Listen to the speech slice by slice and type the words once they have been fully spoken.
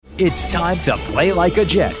It's time to play like a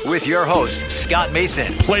Jet with your host, Scott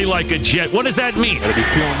Mason. Play like a Jet. What does that mean? Gotta be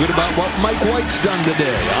feeling good about what Mike White's done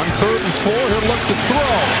today. On 3rd and 4, he'll look to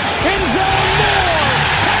throw. End zone, Moore!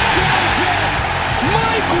 Touchdown Jets!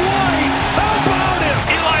 Mike White! How about him?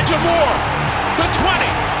 Elijah Moore, the 20,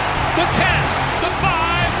 the 10, the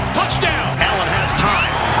 5, touchdown! Allen has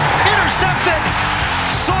time. Intercepted!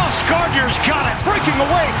 Sauce Gardner's got it. Breaking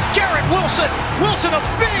away. Garrett Wilson. Wilson, a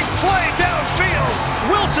big play downfield.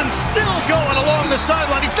 Wilson still going along the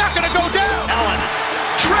sideline. He's not going to go down. Allen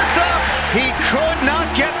tripped up. He could not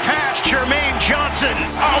get past Jermaine Johnson.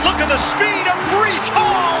 Oh, look at the speed of Breece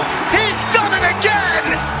Hall. He's done it again.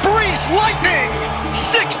 Breece Lightning.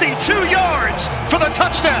 62 yards for the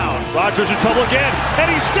touchdown. Rodgers in trouble again,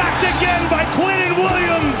 and he's sacked again by Quinnen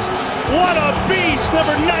Williams. What a beast,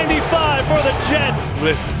 number 95 for the Jets.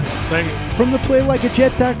 Listen, thank you. From the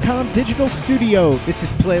PlayLikeAJet.com digital studio, this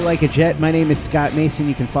is Play Like a Jet. My name is Scott Mason.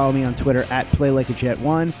 You can follow me on Twitter at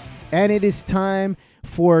PlayLikeAJet1. And it is time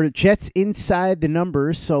for Jets Inside the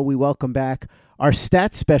Numbers. So we welcome back our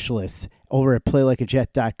stats specialist over at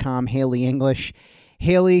PlayLikeAJet.com, Haley English.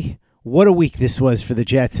 Haley, what a week this was for the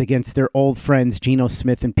Jets against their old friends Geno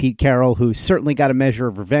Smith and Pete Carroll, who certainly got a measure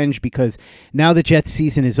of revenge because now the Jets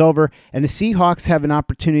season is over and the Seahawks have an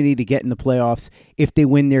opportunity to get in the playoffs if they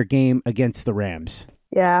win their game against the Rams.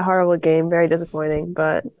 Yeah, horrible game, very disappointing,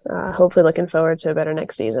 but hopefully looking forward to a better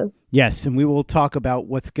next season. Yes, and we will talk about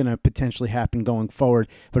what's going to potentially happen going forward.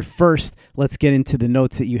 But first, let's get into the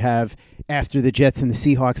notes that you have after the Jets and the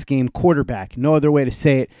Seahawks game. Quarterback, no other way to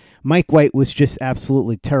say it. Mike White was just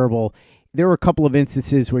absolutely terrible. There were a couple of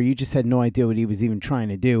instances where you just had no idea what he was even trying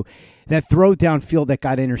to do. That throw downfield that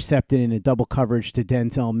got intercepted in a double coverage to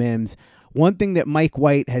Denzel Mims. One thing that Mike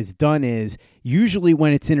White has done is usually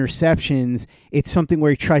when it's interceptions, it's something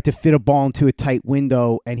where he tried to fit a ball into a tight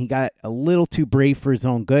window and he got a little too brave for his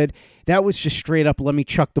own good. That was just straight up, let me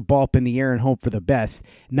chuck the ball up in the air and hope for the best.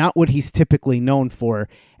 Not what he's typically known for.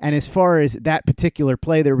 And as far as that particular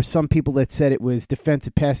play, there were some people that said it was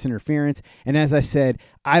defensive pass interference. And as I said,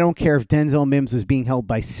 I don't care if Denzel Mims was being held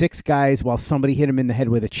by 6 guys while somebody hit him in the head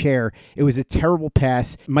with a chair. It was a terrible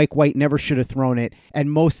pass. Mike White never should have thrown it.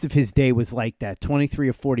 And most of his day was like that. 23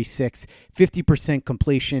 of 46, 50%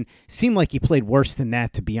 completion. Seemed like he played worse than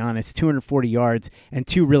that, to be honest. 240 yards and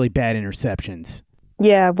 2 really bad interceptions.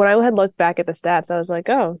 Yeah, when I had looked back at the stats, I was like,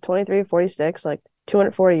 oh, 23 of 46, like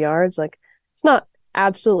 240 yards. Like, it's not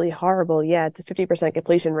absolutely horrible. Yeah, it's a 50%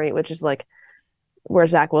 completion rate, which is like where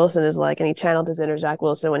Zach Wilson is like, and he channeled his inner Zach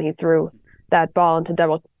Wilson when he threw that ball into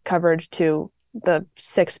double coverage to the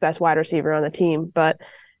 6th best wide receiver on the team. But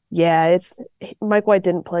yeah, Mike White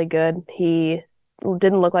didn't play good. He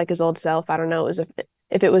didn't look like his old self. I don't know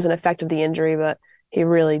if it was an effect of the injury, but he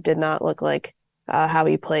really did not look like how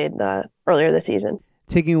he played earlier this season.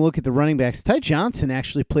 Taking a look at the running backs, Ty Johnson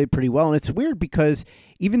actually played pretty well. And it's weird because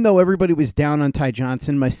even though everybody was down on Ty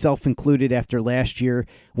Johnson, myself included after last year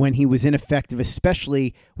when he was ineffective,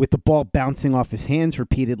 especially with the ball bouncing off his hands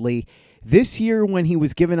repeatedly, this year when he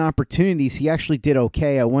was given opportunities, he actually did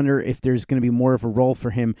okay. I wonder if there's going to be more of a role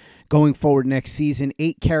for him going forward next season.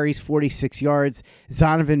 8 carries, 46 yards.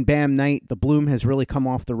 Zonovan Bam Knight, the bloom has really come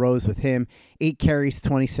off the rose with him. 8 carries,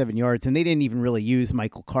 27 yards, and they didn't even really use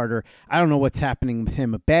Michael Carter. I don't know what's happening with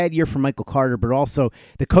him. A bad year for Michael Carter, but also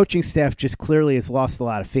the coaching staff just clearly has lost a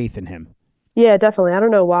lot of faith in him. Yeah, definitely. I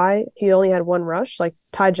don't know why he only had 1 rush. Like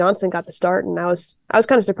Ty Johnson got the start, and I was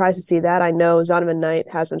kind of surprised to see that. I know Zonovan Knight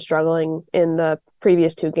has been struggling in the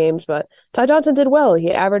previous 2 games, but Ty Johnson did well.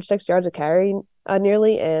 He averaged 6 yards a carry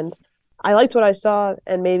nearly, and I liked what I saw,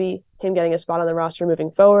 and maybe him getting a spot on the roster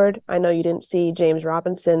moving forward. I know you didn't see James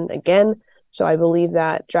Robinson again, so I believe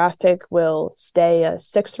that draft pick will stay a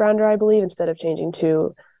 6th rounder, I believe, instead of changing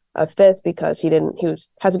to a 5th because he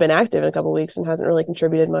hasn't been active in a couple of weeks and hasn't really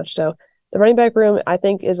contributed much. So the running back room, I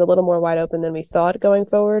think, is a little more wide open than we thought going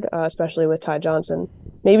forward, especially with Ty Johnson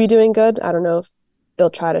maybe doing good. I don't know if they'll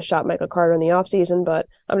try to shop Michael Carter in the offseason, but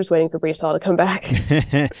I'm just waiting for Breece Hall to come back.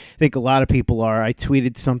 I think a lot of people are. I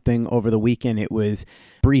tweeted something over the weekend. It was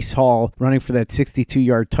Breece Hall running for that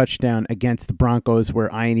 62-yard touchdown against the Broncos where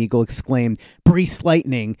Ian Eagle exclaimed, Breece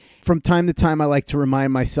Lightning. From time to time, I like to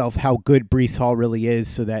remind myself how good Breece Hall really is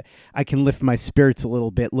so that I can lift my spirits a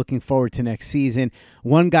little bit looking forward to next season.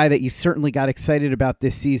 One guy that you certainly got excited about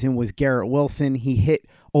this season was Garrett Wilson. He hit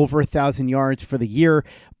over 1,000 yards for the year,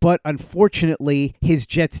 but unfortunately, his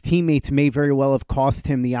Jets teammates may very well have cost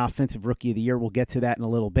him the Offensive Rookie of the Year. We'll get to that in a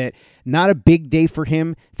little bit. Not a big day for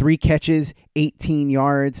him. 3 catches, 18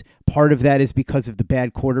 yards. Part of that is because of the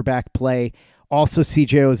bad quarterback play. Also,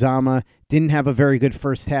 CJ Uzomah didn't have a very good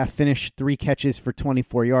first half, finished 3 catches for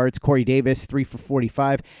 24 yards. Corey Davis, 3 for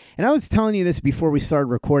 45. And I was telling you this before we started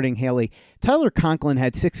recording, Haley. Tyler Conklin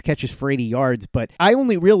had 6 catches for 80 yards, but I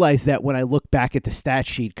only realized that when I look back at the stat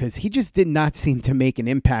sheet because he just did not seem to make an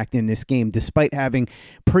impact in this game, despite having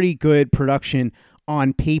pretty good production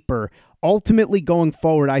on paper. Ultimately, going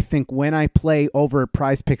forward, I think when I play over at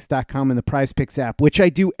prizepicks.com and the PrizePicks app, which I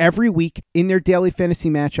do every week in their daily fantasy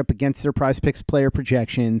matchup against their PrizePicks player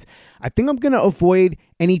projections, I think I'm going to avoid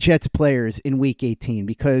any Jets players in week 18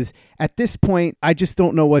 because at this point, I just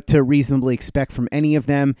don't know what to reasonably expect from any of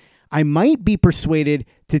them. I might be persuaded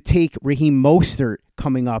to take Raheem Mostert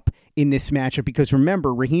coming up in this matchup because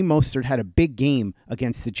remember, Raheem Mostert had a big game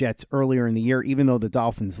against the Jets earlier in the year, even though the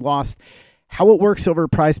Dolphins lost. How it works over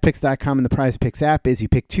at prizepicks.com and the PrizePicks app is you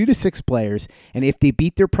pick 2 to 6 players, and if they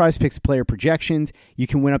beat their PrizePicks player projections, you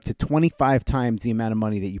can win up to 25 times the amount of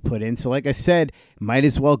money that you put in. So like I said, might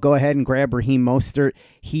as well go ahead and grab Raheem Mostert.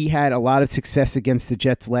 He had a lot of success against the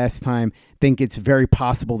Jets last time. Think it's very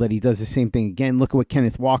possible that he does the same thing again. Look at what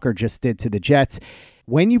Kenneth Walker just did to the Jets.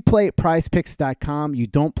 When you play at prizepicks.com, you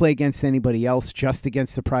don't play against anybody else, just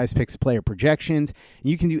against the PrizePicks player projections.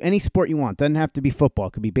 You can do any sport you want. Doesn't have to be football.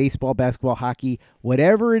 It could be baseball, basketball, hockey,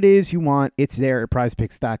 whatever it is you want. It's there at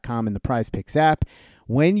prizepicks.com and the PrizePicks app.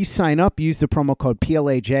 When you sign up, use the promo code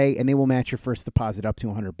PLAJ, and they will match your first deposit up to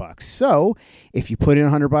 $100. So if you put in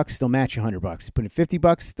 $100, they'll match you $100. Put in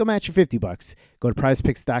 $50, they'll match you $50. Go to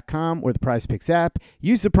prizepicks.com or the PrizePicks app.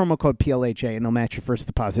 Use the promo code PLAJ, and they'll match your first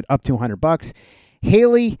deposit up to $100.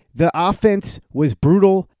 Haley, the offense was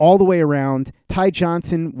brutal all the way around. Ty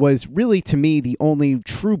Johnson was really, to me, the only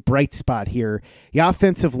true bright spot here. The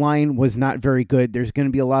offensive line was not very good. There's going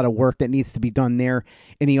to be a lot of work that needs to be done there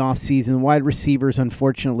in the offseason. Wide receivers,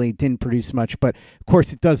 unfortunately, didn't produce much. But, of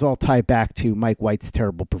course, it does all tie back to Mike White's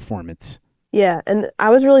terrible performance. Yeah, and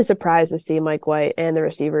I was really surprised to see Mike White and the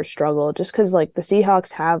receivers struggle just because, like, the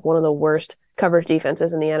Seahawks have one of the worst coverage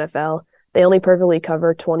defenses in the NFL. They only perfectly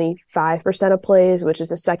cover 25% of plays, which is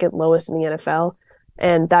the second lowest in the NFL.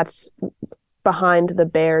 And that's behind the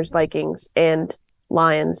Bears, Vikings, and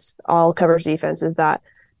Lions, all coverage defenses that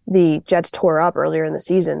the Jets tore up earlier in the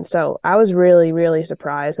season. So I was really, really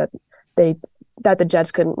surprised that the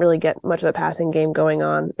Jets couldn't really get much of a passing game going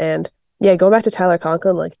on. And yeah, going back to Tyler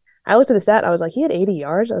Conklin, like I looked at the stat, I was like, he had 80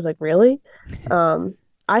 yards. I was like, really?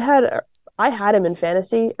 I had him in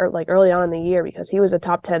fantasy or like early on in the year because he was a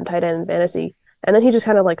top 10 tight end in fantasy. And then he just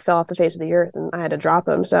kind of like fell off the face of the earth and I had to drop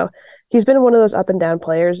him. So he's been one of those up and down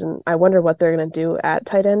players. And I wonder what they're going to do at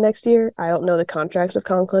tight end next year. I don't know the contracts of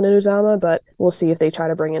Conklin and Uzomah, but we'll see if they try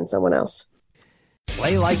to bring in someone else.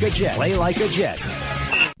 Play like a Jet. Play like a Jet.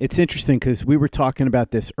 It's interesting because we were talking about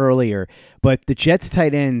this earlier, but the Jets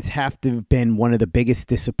tight ends have to have been one of the biggest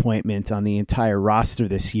disappointments on the entire roster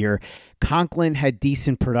this year. Conklin had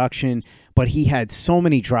decent production, but he had so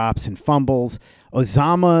many drops and fumbles.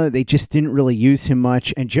 Uzomah, they just didn't really use him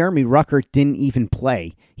much, and Jeremy Ruckert didn't even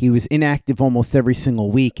play. He was inactive almost every single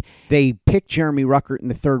week. They picked Jeremy Ruckert in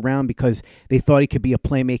the 3rd round because they thought he could be a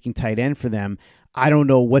playmaking tight end for them. I don't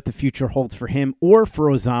know what the future holds for him or for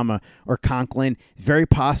Uzomah or Conklin. It's very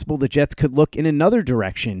possible the Jets could look in another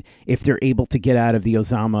direction if they're able to get out of the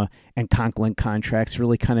Uzomah and Conklin contracts.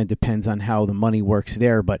 Really kind of depends on how the money works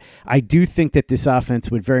there. But I do think that this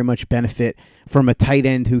offense would very much benefit from a tight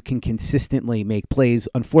end who can consistently make plays.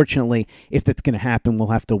 Unfortunately, if that's going to happen, we'll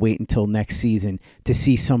have to wait until next season to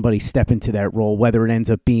see somebody step into that role, whether it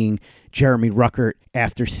ends up being Jeremy Ruckert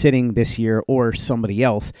after sitting this year or somebody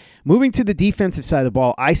else. Moving to the defensive side of the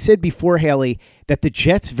ball, I said before, Haley, that the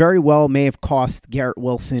Jets very well may have cost Garrett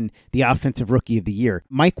Wilson the Offensive Rookie of the Year.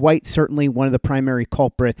 Mike White, certainly one of the primary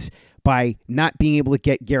culprits by not being able to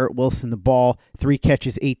get Garrett Wilson the ball. 3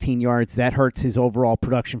 catches, 18 yards. That hurts his overall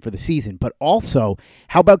production for the season. But also,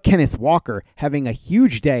 how about Kenneth Walker having a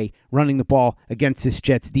huge day running the ball against this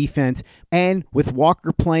Jets defense? And with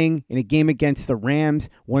Walker playing in a game against the Rams,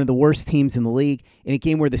 one of the worst teams in the league, in a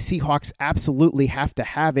game where the Seahawks absolutely have to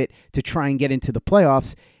have it to try and get into the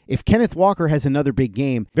playoffs, if Kenneth Walker has another big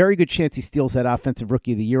game, very good chance he steals that Offensive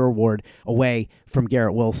Rookie of the Year award away from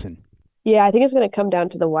Garrett Wilson. Yeah, I think it's going to come down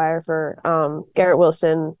to the wire for Garrett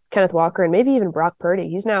Wilson, Kenneth Walker, and maybe even Brock Purdy.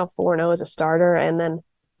 He's now 4-0 as a starter, and then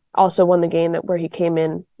also won the game where he came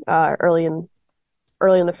in early in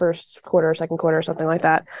the first quarter, 2nd quarter, or something like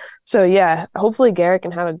that. So yeah, hopefully Garrett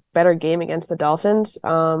can have a better game against the Dolphins.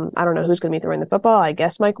 I don't know who's going to be throwing the football. I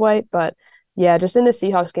guess Mike White, but yeah, just in the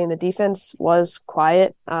Seahawks game, the defense was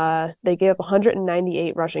quiet. They gave up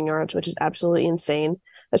 198 rushing yards, which is absolutely insane,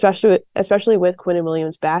 especially with Quinnen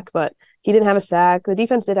Williams back, but he didn't have a sack. The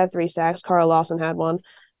defense did have 3 sacks. Carl Lawson had one.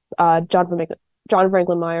 John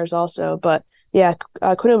Franklin Myers also. But yeah,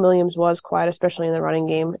 Quinnen Williams was quiet, especially in the running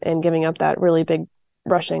game, and giving up that really big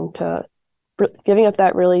rushing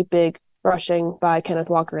by Kenneth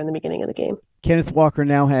Walker in the beginning of the game. Kenneth Walker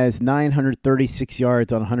now has 936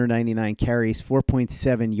 yards on 199 carries,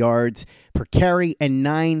 4.7 yards per carry, and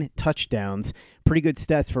 9 touchdowns. Pretty good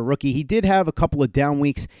stats for a rookie. He did have a couple of down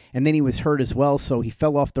weeks, and then he was hurt as well, so he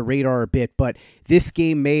fell off the radar a bit. But this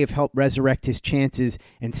game may have helped resurrect his chances,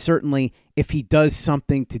 and certainly if he does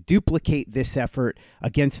something to duplicate this effort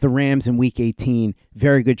against the Rams in Week 18,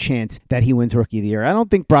 very good chance that he wins Rookie of the Year. I don't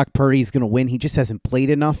think Brock Purdy is going to win. He just hasn't played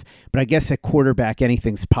enough, but I guess at quarterback,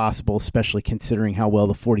 anything's possible, especially considering how well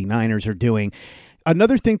the 49ers are doing.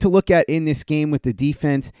 Another thing to look at in this game with the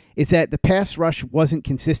defense is that the pass rush wasn't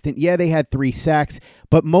consistent. Yeah, they had 3 sacks,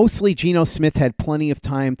 but mostly Geno Smith had plenty of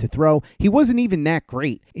time to throw. He wasn't even that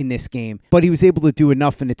great in this game, but he was able to do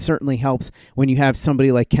enough, and it certainly helps when you have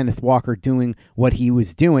somebody like Kenneth Walker doing what he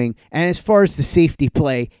was doing. And as far as the safety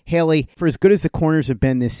play, Haley, for as good as the corners have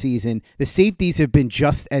been this season, the safeties have been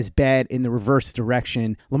just as bad in the reverse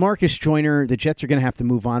direction. LaMarcus Joyner, the Jets are going to have to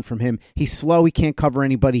move on from him. He's slow. He can't cover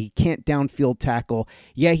anybody. He can't downfield tackle.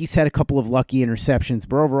 Yeah, he's had a couple of lucky interceptions,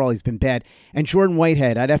 but overall he's been bad. And Jordan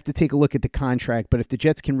Whitehead, I'd have to take a look at the contract, but if the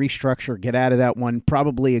Jets can restructure, get out of that one,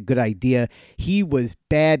 probably a good idea. He was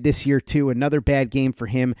bad this year too. Another bad game for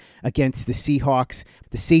him against the Seahawks.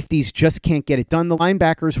 The safeties just can't get it done. The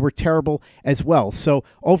linebackers were terrible as well. So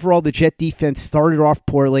overall, the Jet defense started off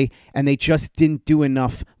poorly, and they just didn't do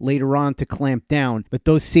enough later on to clamp down. But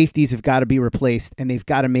those safeties have got to be replaced, and they've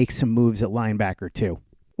got to make some moves at linebacker too.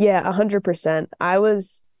 Yeah, 100%.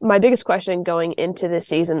 My biggest question going into this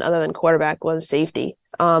season, other than quarterback, was safety.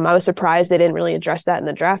 I was surprised they didn't really address that in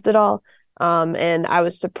the draft at all. And I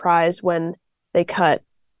was surprised when they cut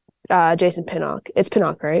Jason Pinnock. It's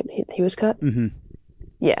Pinnock, right? He was cut? Mm-hmm.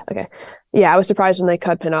 Yeah, okay. Yeah, I was surprised when they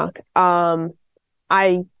cut Pinnock.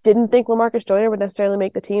 I didn't think LaMarcus Joyner would necessarily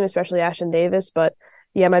make the team, especially Ashton Davis. But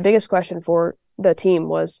yeah, my biggest question for the team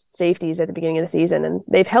was safeties at the beginning of the season. And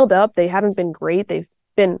they've held up. They haven't been great. They've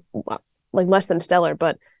been like less than stellar,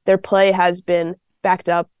 but their play has been backed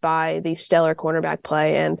up by the stellar cornerback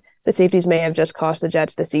play, and the safeties may have just cost the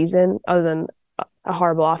Jets the season, other than a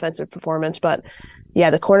horrible offensive performance. But yeah,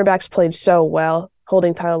 the cornerbacks played so well,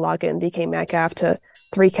 holding Tyler Lockett and DK Metcalf to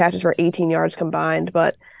 3 catches for 18 yards combined,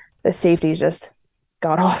 but the safeties just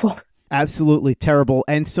got awful. Absolutely terrible,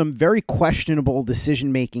 and some very questionable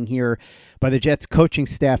decision-making here by the Jets coaching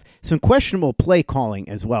staff. Some questionable play calling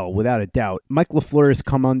as well, without a doubt. Mike LaFleur has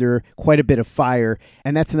come under quite a bit of fire,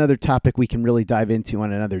 and that's another topic we can really dive into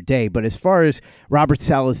on another day. But as far as Robert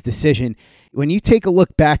Saleh's decision, when you take a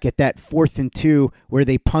look back at that 4th and 2 where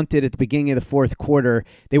they punted at the beginning of the fourth quarter,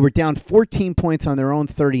 they were down 14 points on their own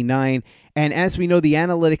 39. And as we know, the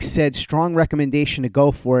analytics said strong recommendation to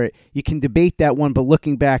go for it. You can debate that one, but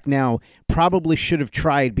looking back now, probably should have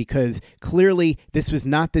tried, because clearly this was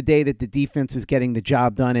not the day that the defense was getting the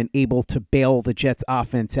job done and able to bail the Jets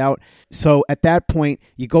offense out. So at that point,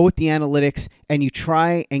 you go with the analytics and you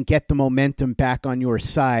try and get the momentum back on your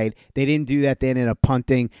side. They didn't do that. They ended up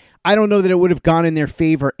punting. I don't know that it would have gone in their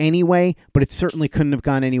favor anyway, but it certainly couldn't have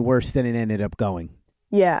gone any worse than it ended up going.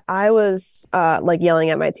 Yeah, I was yelling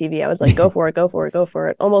at my TV. I was like, go for it, go for it, go for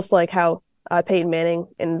it. Almost like how Peyton Manning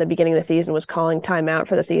in the beginning of the season was calling timeout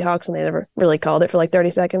for the Seahawks, and they never really called it for like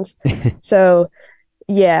 30 seconds. So,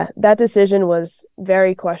 yeah, that decision was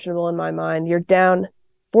very questionable in my mind. You're down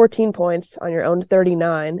 14 points on your own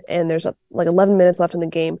 39, and there's 11 minutes left in the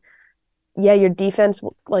game. Yeah, your defense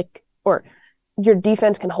can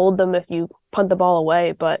hold them if you punt the ball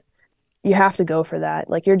away, but you have to go for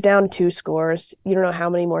that. Like, you're down 2 scores. You don't know how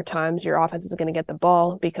many more times your offense is going to get the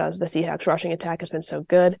ball, because the Seahawks rushing attack has been so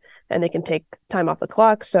good and they can take time off the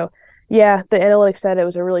clock. So yeah, the analytics said it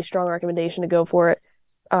was a really strong recommendation to go for it,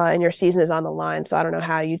 and your season is on the line. So I don't know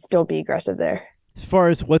how you don't be aggressive there. As far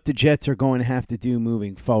as what the Jets are going to have to do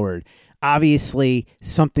moving forward, obviously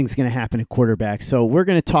something's going to happen at quarterback. So we're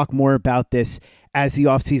going to talk more about this as the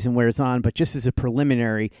offseason wears on, but just as a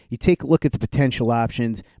preliminary, you take a look at the potential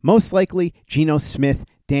options. Most likely, Geno Smith,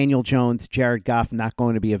 Daniel Jones, Jared Goff not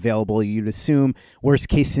going to be available. You'd assume, worst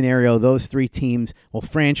case scenario, those 3 teams will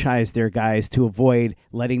franchise their guys to avoid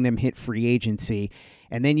letting them hit free agency.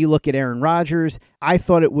 And then you look at Aaron Rodgers. I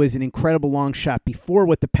thought it was an incredible long shot before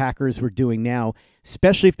what the Packers were doing now,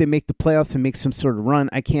 especially if they make the playoffs and make some sort of run.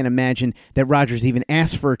 I can't imagine that Rodgers even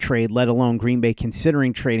asked for a trade, let alone Green Bay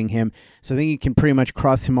considering trading him. So I think you can pretty much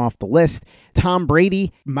cross him off the list. Tom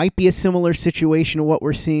Brady might be a similar situation to what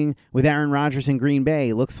we're seeing with Aaron Rodgers in Green Bay.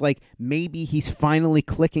 It looks like maybe he's finally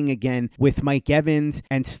clicking again with Mike Evans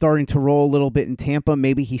and starting to roll a little bit in Tampa.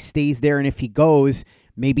 Maybe he stays there, and if he goes,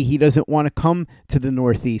 maybe he doesn't want to come to the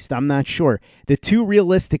Northeast. I'm not sure. The two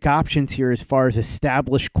realistic options here as far as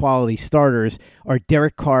established quality starters are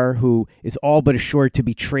Derek Carr, who is all but assured to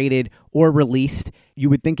be traded or released. You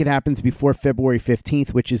would think it happens before February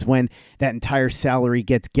 15th, which is when that entire salary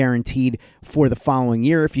gets guaranteed for the following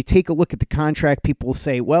year. If you take a look at the contract, people will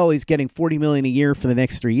say, well, he's getting $40 million a year for the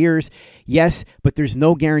next 3 years. Yes, but there's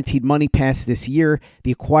no guaranteed money past this year.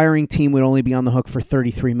 The acquiring team would only be on the hook for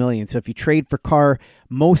 $33 million. So if you trade for Carr,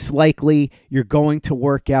 most likely you're going to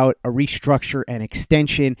work out a restructure and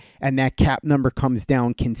extension, and that cap number comes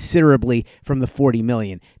down considerably from the $40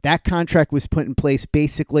 million. That contract was put in place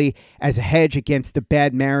basically as a hedge against the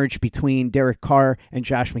bad marriage between Derek Carr and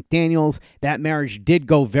Josh McDaniels. That marriage did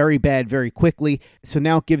go very bad very quickly, so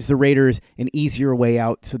now it gives the Raiders an easier way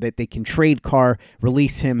out so that they can trade Carr,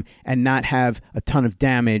 release him, and not have a ton of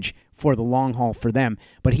damage for the long haul for them.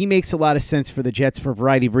 But he makes a lot of sense for the Jets for a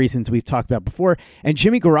variety of reasons we've talked about before. And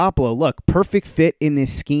Jimmy Garoppolo, look, perfect fit in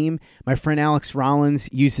this scheme. My friend Alex Rollins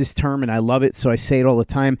used this term, and I love it, so I say it all the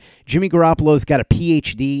time. Jimmy Garoppolo's got a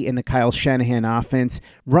PhD in the Kyle Shanahan offense,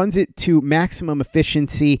 runs it to maximum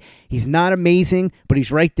efficiency. He's not amazing, but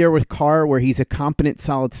he's right there with Carr, where he's a competent,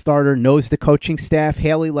 solid starter, knows the coaching staff.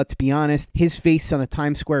 Haley, let's be honest, his face on a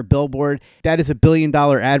Times Square billboard, that is $1 billion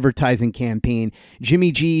advertising campaign.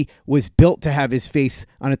 Jimmy G was built to have his face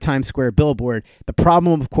on a Times Square billboard. The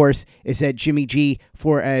problem, of course, is that Jimmy G,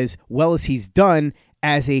 for as well as he's done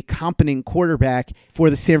as a competent quarterback for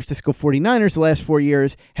the San Francisco 49ers the last 4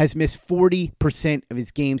 years, has missed 40% of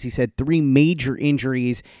his games. He's had 3 major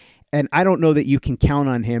injuries, and I don't know that you can count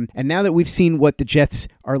on him. And now that we've seen what the Jets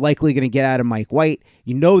are likely going to get out of Mike White,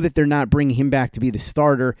 you know that they're not bringing him back to be the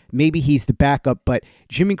starter. Maybe he's the backup, but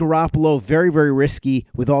Jimmy Garoppolo, very, very risky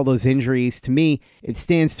with all those injuries. To me, it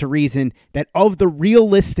stands to reason that of the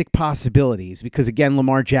realistic possibilities, because again,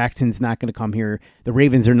 Lamar Jackson's not going to come here. The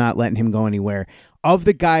Ravens are not letting him go anywhere. Of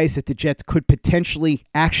the guys that the Jets could potentially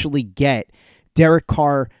actually get, Derek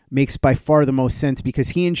Carr makes by far the most sense because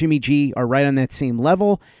he and Jimmy G are right on that same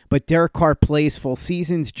level, but Derek Carr plays full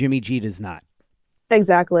seasons, Jimmy G does not.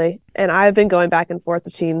 Exactly. And I've been going back and forth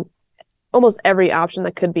between almost every option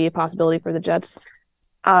that could be a possibility for the Jets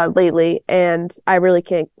lately, and I really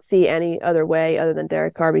can't see any other way other than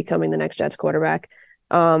Derek Carr becoming the next Jets quarterback.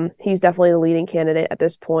 He's definitely the leading candidate at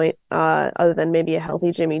this point, other than maybe a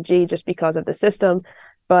healthy Jimmy G just because of the system.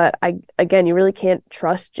 But you really can't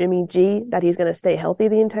trust Jimmy G that he's going to stay healthy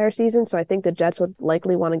the entire season. So I think the Jets would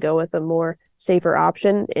likely want to go with a more safer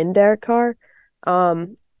option in Derek Carr.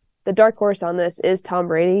 The dark horse on this is Tom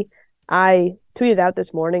Brady. I tweeted out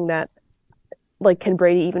this morning that, can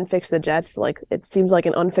Brady even fix the Jets? It seems like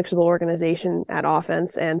an unfixable organization at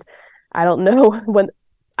offense. And I don't know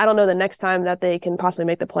the next time that they can possibly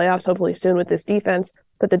make the playoffs, hopefully soon with this defense.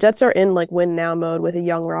 But the Jets are in win now mode with a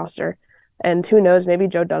young roster. And who knows, maybe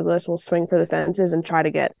Joe Douglas will swing for the fences and try to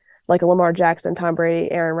get a Lamar Jackson, Tom Brady,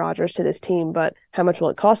 Aaron Rodgers to this team. But how much will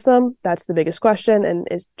it cost them? That's the biggest question. And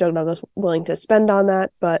is Joe Douglas willing to spend on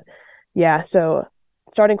that? But yeah, so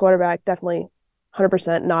starting quarterback, definitely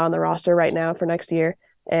 100% not on the roster right now for next year.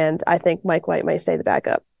 And I think Mike White might stay the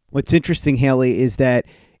backup. What's interesting, Haley, is that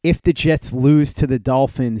if the Jets lose to the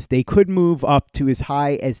Dolphins, they could move up to as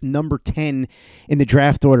high as number 10 in the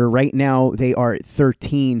draft order. Right now, they are at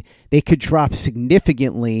 13. They could drop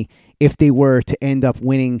significantly if they were to end up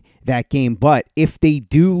winning that game. But if they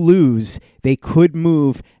do lose, they could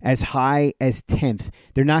move as high as 10th.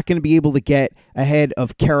 They're not going to be able to get ahead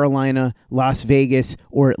of Carolina, Las Vegas,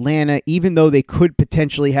 or Atlanta, even though they could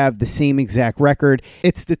potentially have the same exact record.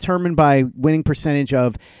 It's determined by winning percentage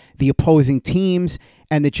of the opposing teams,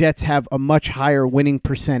 and the Jets have a much higher winning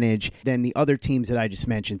percentage than the other teams that I just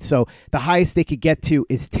mentioned. So the highest they could get to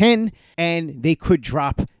is 10, and they could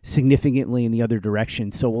drop significantly in the other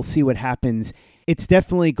direction. So we'll see what happens it's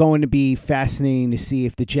definitely going to be fascinating to see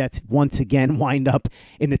if the Jets once again wind up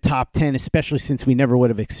in the top 10, especially since we never would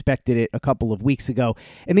have expected it a couple of weeks ago.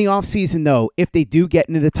 In the offseason, though, if they do get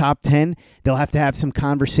into the top 10, they'll have to have some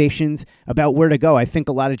conversations about where to go. I think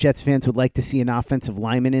a lot of Jets fans would like to see an offensive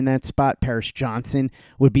lineman in that spot. Paris Johnson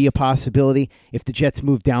would be a possibility. If the Jets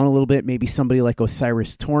move down a little bit, maybe somebody like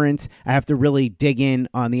Osiris Torrance. I have to really dig in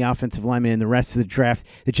on the offensive lineman and the rest of the draft.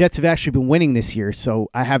 The Jets have actually been winning this year, so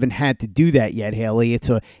I haven't had to do that yet, Haley. It's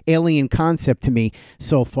an alien concept to me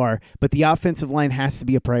so far, but the offensive line has to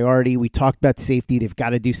be a priority. We talked about safety. They've got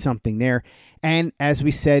to do something there. And as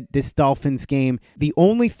we said, this Dolphins game, the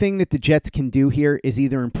only thing that the Jets can do here is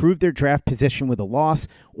either improve their draft position with a loss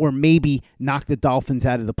or maybe knock the Dolphins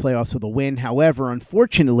out of the playoffs with a win. However,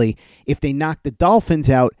 unfortunately, if they knock the Dolphins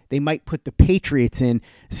out, they might put the Patriots in.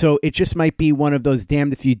 So it just might be one of those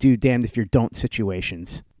damned if you do, damned if you don't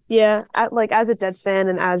situations. Yeah, as a Jets fan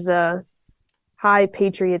and as a high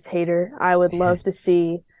Patriots hater, I would love to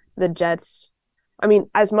see the Jets. I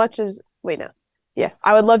mean, as much as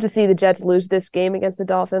I would love to see the Jets lose this game against the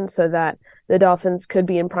Dolphins so that the Dolphins could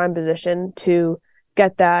be in prime position to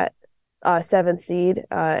get that 7th seed,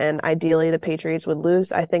 and ideally the Patriots would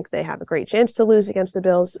lose. I think they have a great chance to lose against the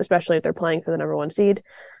Bills, especially if they're playing for the number 1 seed.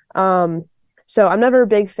 So I'm never a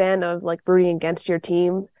big fan of rooting against your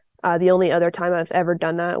team. The only other time I've ever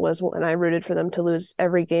done that was when I rooted for them to lose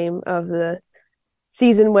every game of the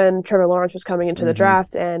season when Trevor Lawrence was coming into the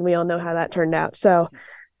draft, and we all know how that turned out. So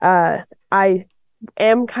I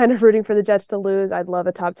am kind of rooting for the Jets to lose. I'd love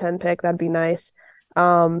a top 10 pick. That'd be nice.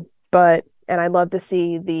 And I'd love to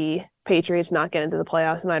see the Patriots not get into the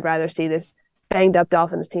playoffs, and I'd rather see this banged up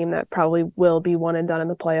Dolphins team that probably will be one and done in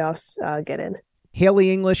the playoffs get in.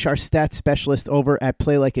 Haley English, our stats specialist over at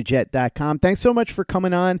PlayLikeAJet.com. Thanks so much for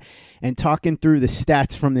coming on and talking through the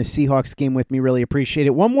stats from the Seahawks game with me. Really appreciate it.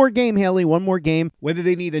 One more game, Haley, one more game. Whether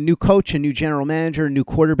they need a new coach, a new general manager, a new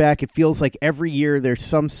quarterback, it feels like every year there's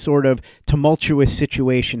some sort of tumultuous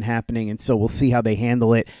situation happening, and so we'll see how they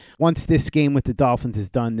handle it. Once this game with the Dolphins is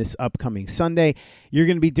done this upcoming Sunday, you're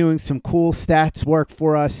going to be doing some cool stats work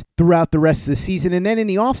for us throughout the rest of the season. And then in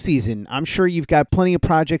the offseason, I'm sure you've got plenty of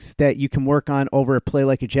projects that you can work on over at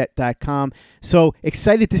PlayLikeAJet.com. So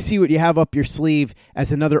excited to see what you have up your sleeve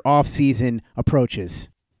as another offseason approaches.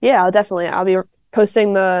 Yeah, I'll be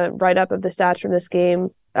posting the write-up of the stats from this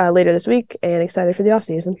game later this week, and excited for the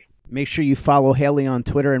offseason. Make sure you follow Haley on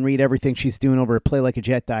Twitter and read everything she's doing over at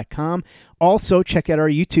PlayLikeAJet.com. Also, check out our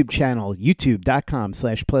YouTube channel,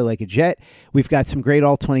 youtube.com/PlayLikeAJet. We've got some great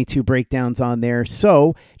All-22 breakdowns on there,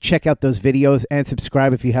 so check out those videos and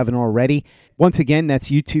subscribe if you haven't already. Once again, that's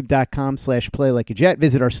youtube.com/PlayLikeAJet.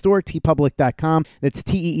 Visit our store, tpublic.com. That's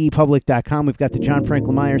teepublic.com. We've got the John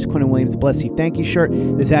Franklin Myers, Quentin Williams, Bless You, Thank You shirt,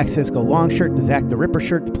 the Zach Sisco long shirt, the Zach the Ripper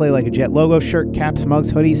shirt, the Play Like a Jet logo shirt, caps,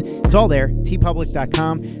 mugs, hoodies. It's all there,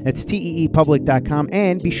 teepublic.com. That's teepublic.com.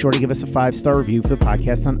 And be sure to give us a 5-star review for the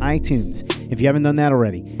podcast on iTunes if you haven't done that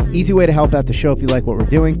already. Easy way to help out the show if you like what we're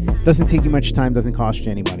doing. Doesn't take you much time, doesn't cost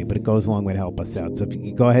you any money, but it goes a long way to help us out. So if you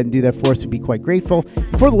could go ahead and do that for us, we'd be quite grateful.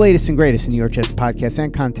 For the latest and greatest in New York Jets podcasts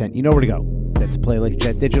and content, you know where to go. That's Play Like a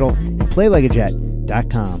Jet Digital and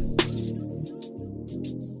PlayLikeAJet.com.